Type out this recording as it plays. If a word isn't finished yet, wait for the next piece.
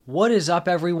What is up,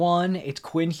 everyone? It's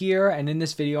Quinn here, and in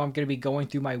this video, I'm going to be going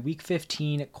through my Week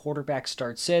 15 quarterback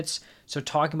start sits. So,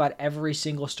 talking about every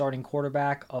single starting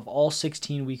quarterback of all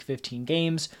 16 Week 15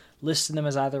 games, listing them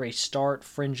as either a start,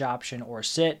 fringe option, or a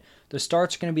sit. The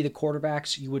starts are going to be the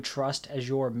quarterbacks you would trust as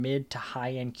your mid to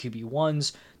high end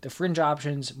QB1s. The fringe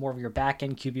options, more of your back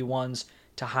end QB1s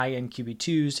to high end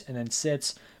QB2s, and then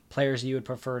sits, players you would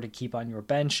prefer to keep on your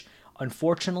bench.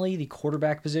 Unfortunately, the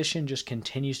quarterback position just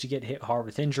continues to get hit hard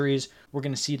with injuries. We're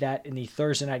going to see that in the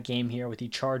Thursday night game here with the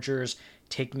Chargers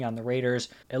taking on the Raiders.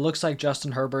 It looks like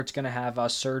Justin Herbert's going to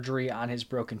have surgery on his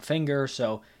broken finger,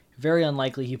 so very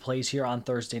unlikely he plays here on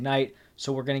Thursday night.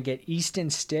 So we're going to get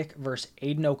Easton Stick versus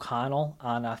Aiden O'Connell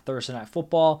on Thursday Night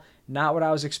Football. Not what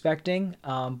I was expecting,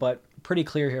 but pretty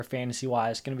clear here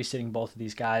fantasy-wise. Going to be sitting both of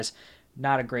these guys.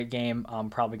 Not a great game.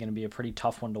 Probably going to be a pretty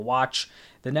tough one to watch.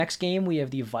 The next game, we have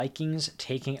the Vikings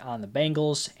taking on the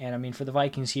Bengals. And I mean, for the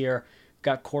Vikings here,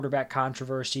 got quarterback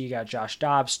controversy. You got Josh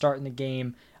Dobbs starting the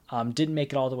game. Didn't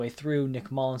make it all the way through.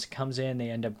 Nick Mullins comes in. They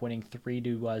end up winning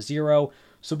 3-0.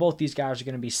 So both these guys are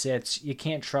going to be sits. You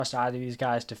can't trust either of these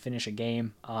guys to finish a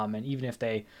game. And even if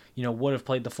they, would have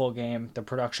played the full game, the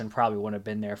production probably wouldn't have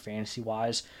been there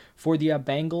fantasy-wise. For the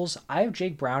Bengals, I have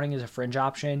Jake Browning as a fringe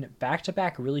option.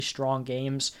 Back-to-back really strong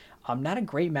games. Not a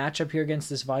great matchup here against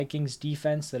this Vikings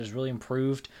defense that has really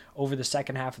improved over the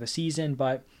second half of the season,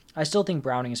 but I still think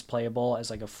Browning is playable as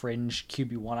like a fringe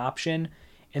QB1 option.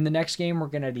 In the next game, we're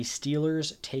going to have the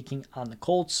Steelers taking on the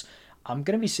Colts. I'm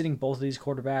going to be sitting both of these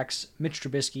quarterbacks. Mitch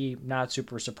Trubisky, not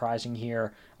super surprising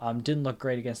here. Didn't look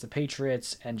great against the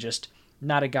Patriots and just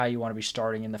not a guy you want to be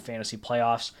starting in the fantasy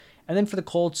playoffs. And then for the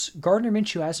Colts, Gardner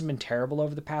Minshew hasn't been terrible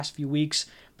over the past few weeks,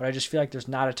 but I just feel like there's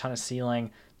not a ton of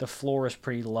ceiling. The floor is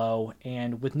pretty low,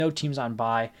 and with no teams on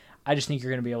bye, I just think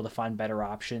you're going to be able to find better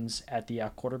options at the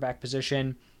quarterback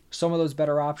position. Some of those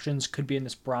better options could be in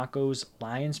this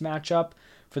Broncos-Lions matchup.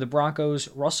 For the Broncos,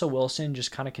 Russell Wilson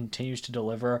just kind of continues to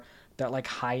deliver that like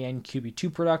high-end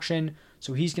QB2 production,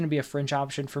 so he's going to be a fringe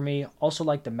option for me. Also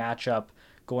like the matchup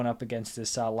going up against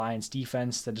this Lions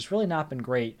defense that has really not been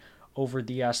great over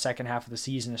the second half of the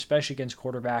season, especially against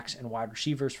quarterbacks and wide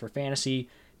receivers for fantasy.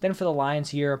 Then for the Lions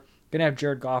here, going to have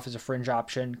Jared Goff as a fringe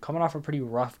option, coming off a pretty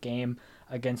rough game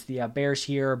against the Bears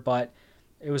here, but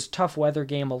it was a tough weather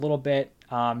game a little bit.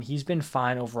 He's been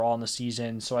fine overall in the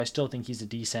season, so I still think he's a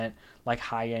decent, like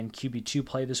high-end QB2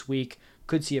 play this week.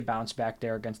 Could see a bounce back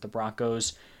there against the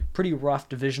Broncos. Pretty rough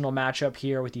divisional matchup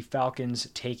here with the Falcons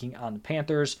taking on the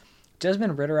Panthers.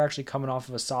 Desmond Ridder actually coming off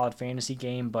of a solid fantasy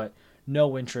game, but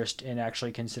no interest in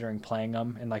actually considering playing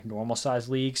them in like normal size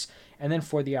leagues. And then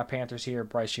for the Panthers here,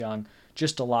 Bryce Young,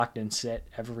 just a locked in sit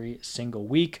every single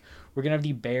week. We're going to have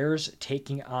the Bears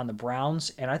taking on the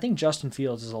Browns, and I think Justin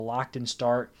Fields is a locked in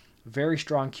start. Very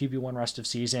strong QB1 rest of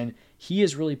season. He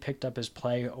has really picked up his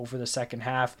play over the second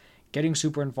half, getting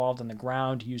super involved on the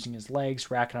ground, using his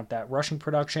legs, racking up that rushing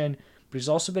production, but he's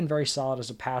also been very solid as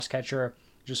a pass catcher,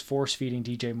 just force feeding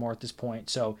DJ Moore at this point.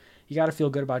 So you got to feel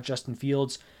good about Justin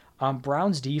Fields.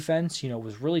 Browns defense,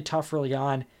 was really tough early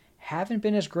on. Haven't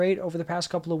been as great over the past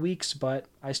couple of weeks, but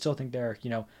I still think they're,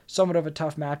 somewhat of a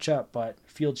tough matchup, but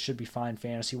Fields should be fine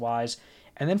fantasy-wise.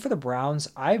 And then for the Browns,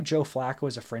 I have Joe Flacco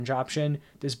as a fringe option.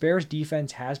 This Bears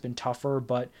defense has been tougher,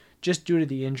 but just due to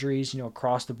the injuries,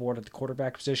 across the board at the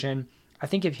quarterback position, I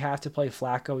think if you have to play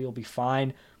Flacco, you'll be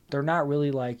fine. They're not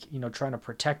really trying to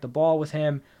protect the ball with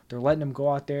him. They're letting him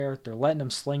go out there. They're letting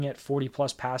him sling it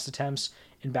 40-plus pass attempts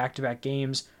in back-to-back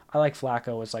games. I like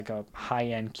Flacco as like a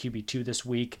high-end QB2 this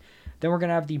week. Then we're going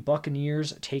to have the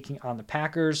Buccaneers taking on the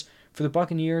Packers. For the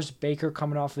Buccaneers, Baker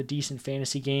coming off a decent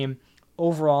fantasy game.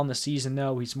 Overall in the season,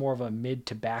 though, he's more of a mid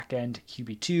to back end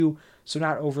QB2, so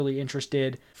not overly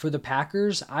interested. For the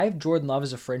Packers, I have Jordan Love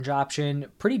as a fringe option.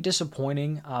 Pretty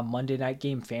disappointing Monday night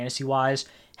game fantasy-wise.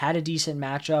 Had a decent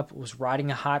matchup, was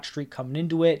riding a hot streak coming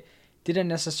into it. Didn't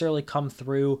necessarily come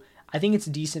through. I think it's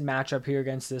a decent matchup here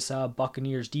against this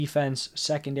Buccaneers defense.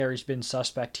 Secondary's been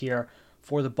suspect here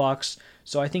for the Bucks,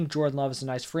 so I think Jordan Love is a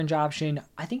nice fringe option.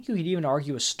 I think you could even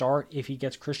argue a start if he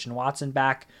gets Christian Watson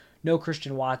back. No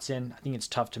Christian Watson, I think it's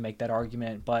tough to make that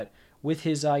argument, but with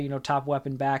his top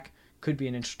weapon back, could be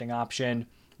an interesting option.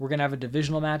 We're going to have a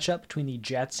divisional matchup between the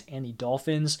Jets and the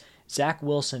Dolphins. Zach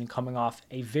Wilson coming off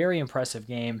a very impressive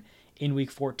game in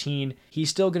Week 14. He's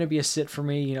still going to be a sit for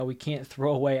me. We can't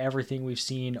throw away everything we've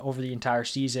seen over the entire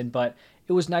season, but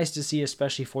it was nice to see,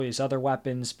 especially for these other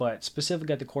weapons, but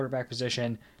specifically at the quarterback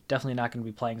position, definitely not going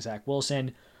to be playing Zach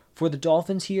Wilson. For the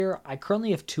Dolphins here, I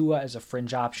currently have Tua as a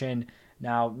fringe option.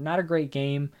 Now, not a great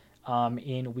game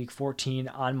in Week 14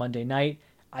 on Monday night.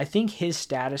 I think his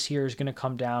status here is going to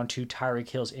come down to Tyreek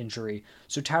Hill's injury.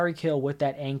 So Tyreek Hill with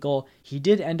that ankle, he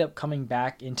did end up coming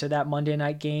back into that Monday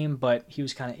night game, but he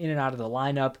was kind of in and out of the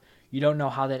lineup. You don't know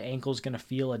how that ankle is going to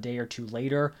feel a day or two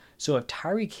later. So if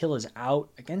Tyreek Hill is out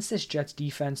against this Jets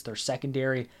defense, their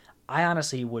secondary, I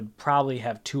honestly would probably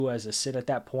have Tua as a sit at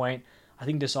that point. I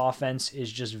think this offense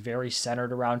is just very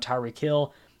centered around Tyreek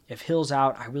Hill. If Hill's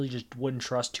out, I really just wouldn't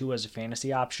trust Tua as a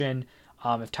fantasy option.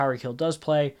 If Tyreek Hill does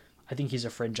play, I think he's a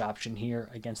fringe option here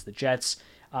against the Jets.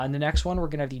 In the next one, we're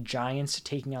going to have the Giants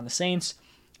taking on the Saints.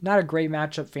 Not a great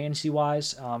matchup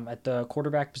fantasy-wise at the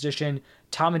quarterback position.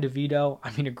 Tommy DeVito,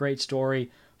 I mean, a great story.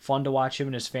 Fun to watch him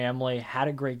and his family. Had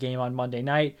a great game on Monday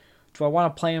night. Do I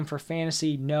want to play him for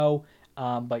fantasy? No.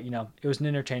 But, it was an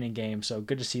entertaining game, so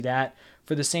good to see that.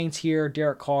 For the Saints here,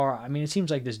 Derek Carr, I mean, it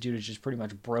seems like this dude is just pretty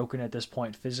much broken at this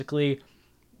point physically.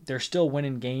 They're still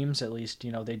winning games, at least,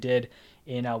 they did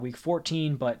in week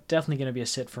 14, but definitely going to be a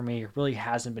sit for me. Really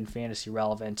hasn't been fantasy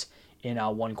relevant in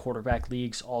one quarterback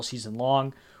leagues all season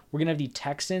long. We're going to have the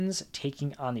Texans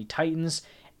taking on the Titans,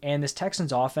 and this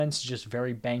Texans offense is just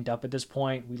very banged up at this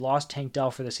point. We lost Tank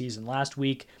Dell for the season last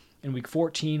week. In week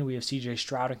 14, we have CJ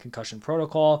Stroud in concussion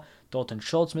protocol. Dalton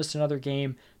Schultz missed another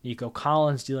game. Nico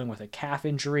Collins dealing with a calf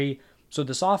injury. So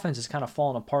this offense is kind of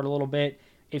falling apart a little bit.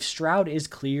 If Stroud is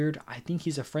cleared, I think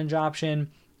he's a fringe option.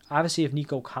 Obviously, if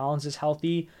Nico Collins is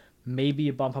healthy, maybe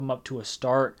you bump him up to a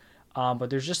start.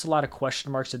 But there's just a lot of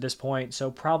question marks at this point.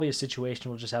 So probably a situation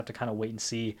we'll just have to kind of wait and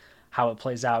see how it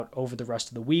plays out over the rest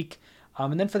of the week.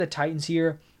 And then for the Titans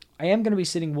here, I am going to be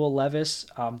sitting Will Levis.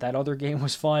 That other game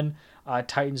was fun.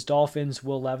 Titans-Dolphins,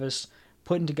 Will Levis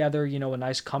putting together, a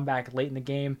nice comeback late in the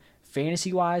game.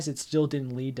 Fantasy-wise, it still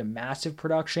didn't lead to massive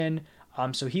production.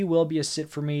 So he will be a sit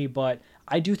for me, but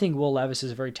I do think Will Levis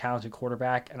is a very talented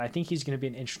quarterback, and I think he's going to be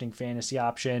an interesting fantasy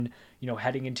option,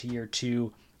 heading into year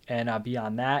 2 and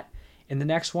beyond that. In the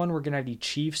next one, we're going to have the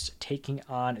Chiefs taking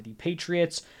on the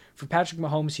Patriots. For Patrick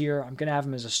Mahomes here, I'm going to have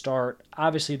him as a start.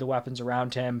 Obviously, the weapons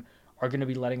around him are going to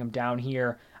be letting him down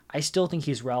here. I still think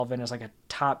he's relevant as like a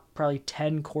top probably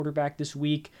 10 quarterback this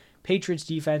week. Patriots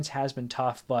defense has been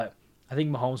tough, but I think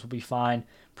Mahomes will be fine.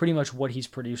 Pretty much what he's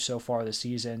produced so far this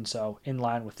season, so in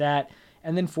line with that.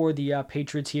 And then for the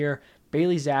Patriots here,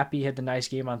 Bailey Zappi had the nice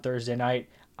game on Thursday night.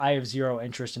 I have zero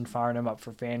interest in firing him up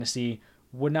for fantasy.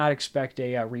 Would not expect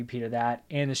a repeat of that.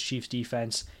 And this Chiefs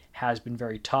defense has been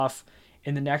very tough.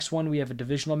 In the next one, we have a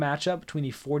divisional matchup between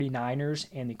the 49ers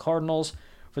and the Cardinals.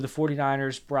 For the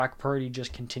 49ers, Brock Purdy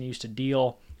just continues to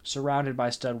deal, surrounded by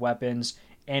stud weapons,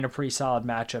 and a pretty solid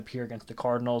matchup here against the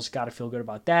Cardinals. Got to feel good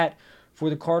about that. For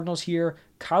the Cardinals here,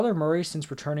 Kyler Murray,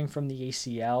 since returning from the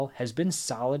ACL, has been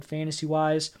solid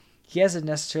fantasy-wise. He hasn't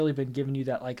necessarily been giving you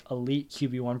that like elite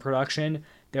QB1 production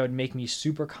that would make me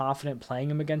super confident playing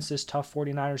him against this tough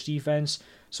 49ers defense.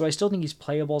 So I still think he's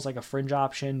playable as like a fringe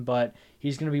option, but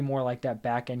he's going to be more like that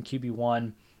back-end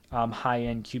QB1,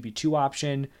 high-end QB2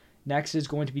 option. Next is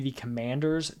going to be the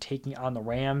Commanders taking on the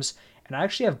Rams. And I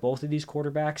actually have both of these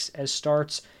quarterbacks as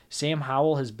starts. Sam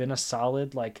Howell has been a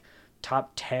solid like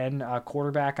top 10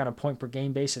 quarterback on a point per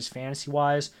game basis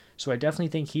fantasy-wise. So I definitely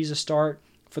think he's a start.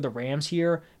 For the Rams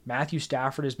here, Matthew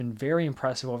Stafford has been very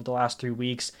impressive over the last 3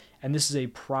 weeks, and this is a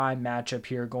prime matchup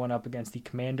here going up against the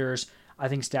Commanders. I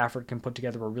think Stafford can put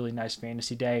together a really nice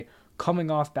fantasy day,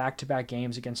 coming off back-to-back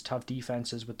games against tough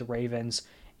defenses with the Ravens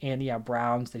and the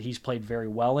Browns that he's played very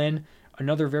well in.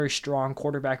 Another very strong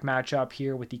quarterback matchup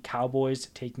here with the Cowboys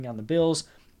taking on the Bills.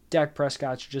 Dak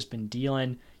Prescott's just been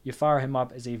dealing. You fire him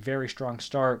up as a very strong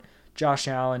start. Josh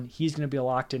Allen, he's going to be a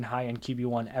locked-in high-end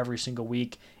QB1 every single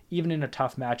week. Even in a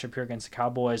tough matchup here against the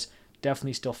Cowboys,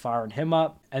 definitely still firing him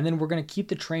up. And then we're going to keep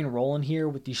the train rolling here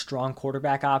with these strong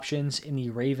quarterback options in the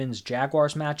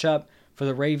Ravens-Jaguars matchup. For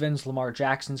the Ravens, Lamar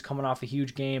Jackson's coming off a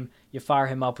huge game. You fire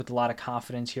him up with a lot of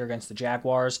confidence here against the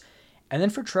Jaguars. And then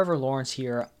for Trevor Lawrence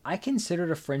here, I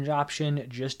considered a fringe option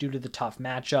just due to the tough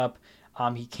matchup.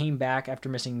 He came back after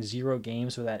missing 0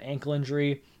 games with that ankle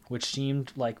injury, which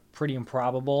seemed like pretty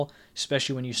improbable,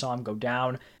 especially when you saw him go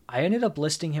down. I ended up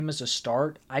listing him as a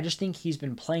start. I just think he's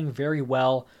been playing very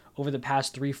well over the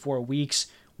past 3-4 weeks.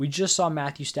 We just saw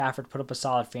Matthew Stafford put up a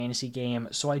solid fantasy game,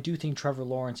 so I do think Trevor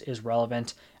Lawrence is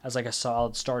relevant as like a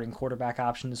solid starting quarterback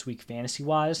option this week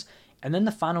fantasy-wise. And then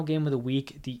the final game of the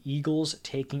week, the Eagles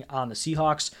taking on the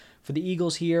Seahawks. For the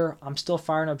Eagles here, I'm still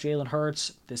firing up Jalen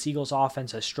Hurts. This Eagles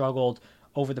offense has struggled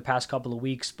over the past couple of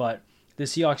weeks, but the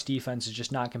Seahawks defense is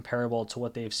just not comparable to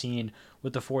what they've seen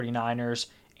with the 49ers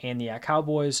and the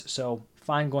Cowboys. So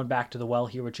fine going back to the well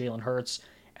here with Jalen Hurts.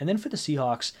 And then for the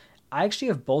Seahawks, I actually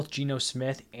have both Geno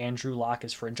Smith and Drew Lock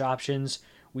as fringe options.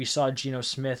 We saw Geno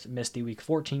Smith miss the Week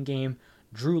 14 game.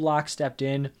 Drew Lock stepped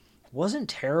in. Wasn't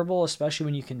terrible, especially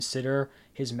when you consider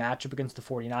his matchup against the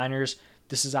 49ers.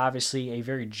 This is obviously a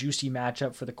very juicy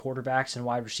matchup for the quarterbacks and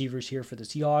wide receivers here for the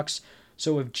Seahawks.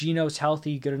 So if Geno's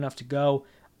healthy, good enough to go,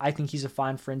 I think he's a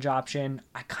fine fringe option.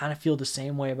 I kind of feel the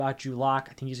same way about Drew Lock.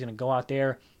 I think he's going to go out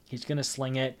there. He's going to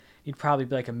sling it. He'd probably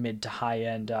be like a mid to high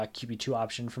end QB2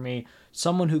 option for me.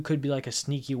 Someone who could be like a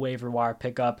sneaky waiver wire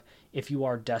pickup if you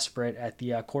are desperate at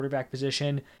the quarterback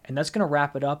position. And that's going to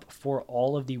wrap it up for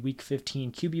all of the Week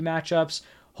 15 QB matchups.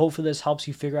 Hopefully this helps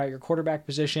you figure out your quarterback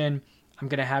position. I'm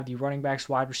going to have the running backs,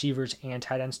 wide receivers, and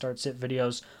tight end start sit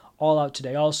videos all out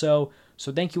today also.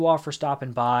 So thank you all for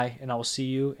stopping by, and I will see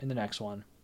you in the next one.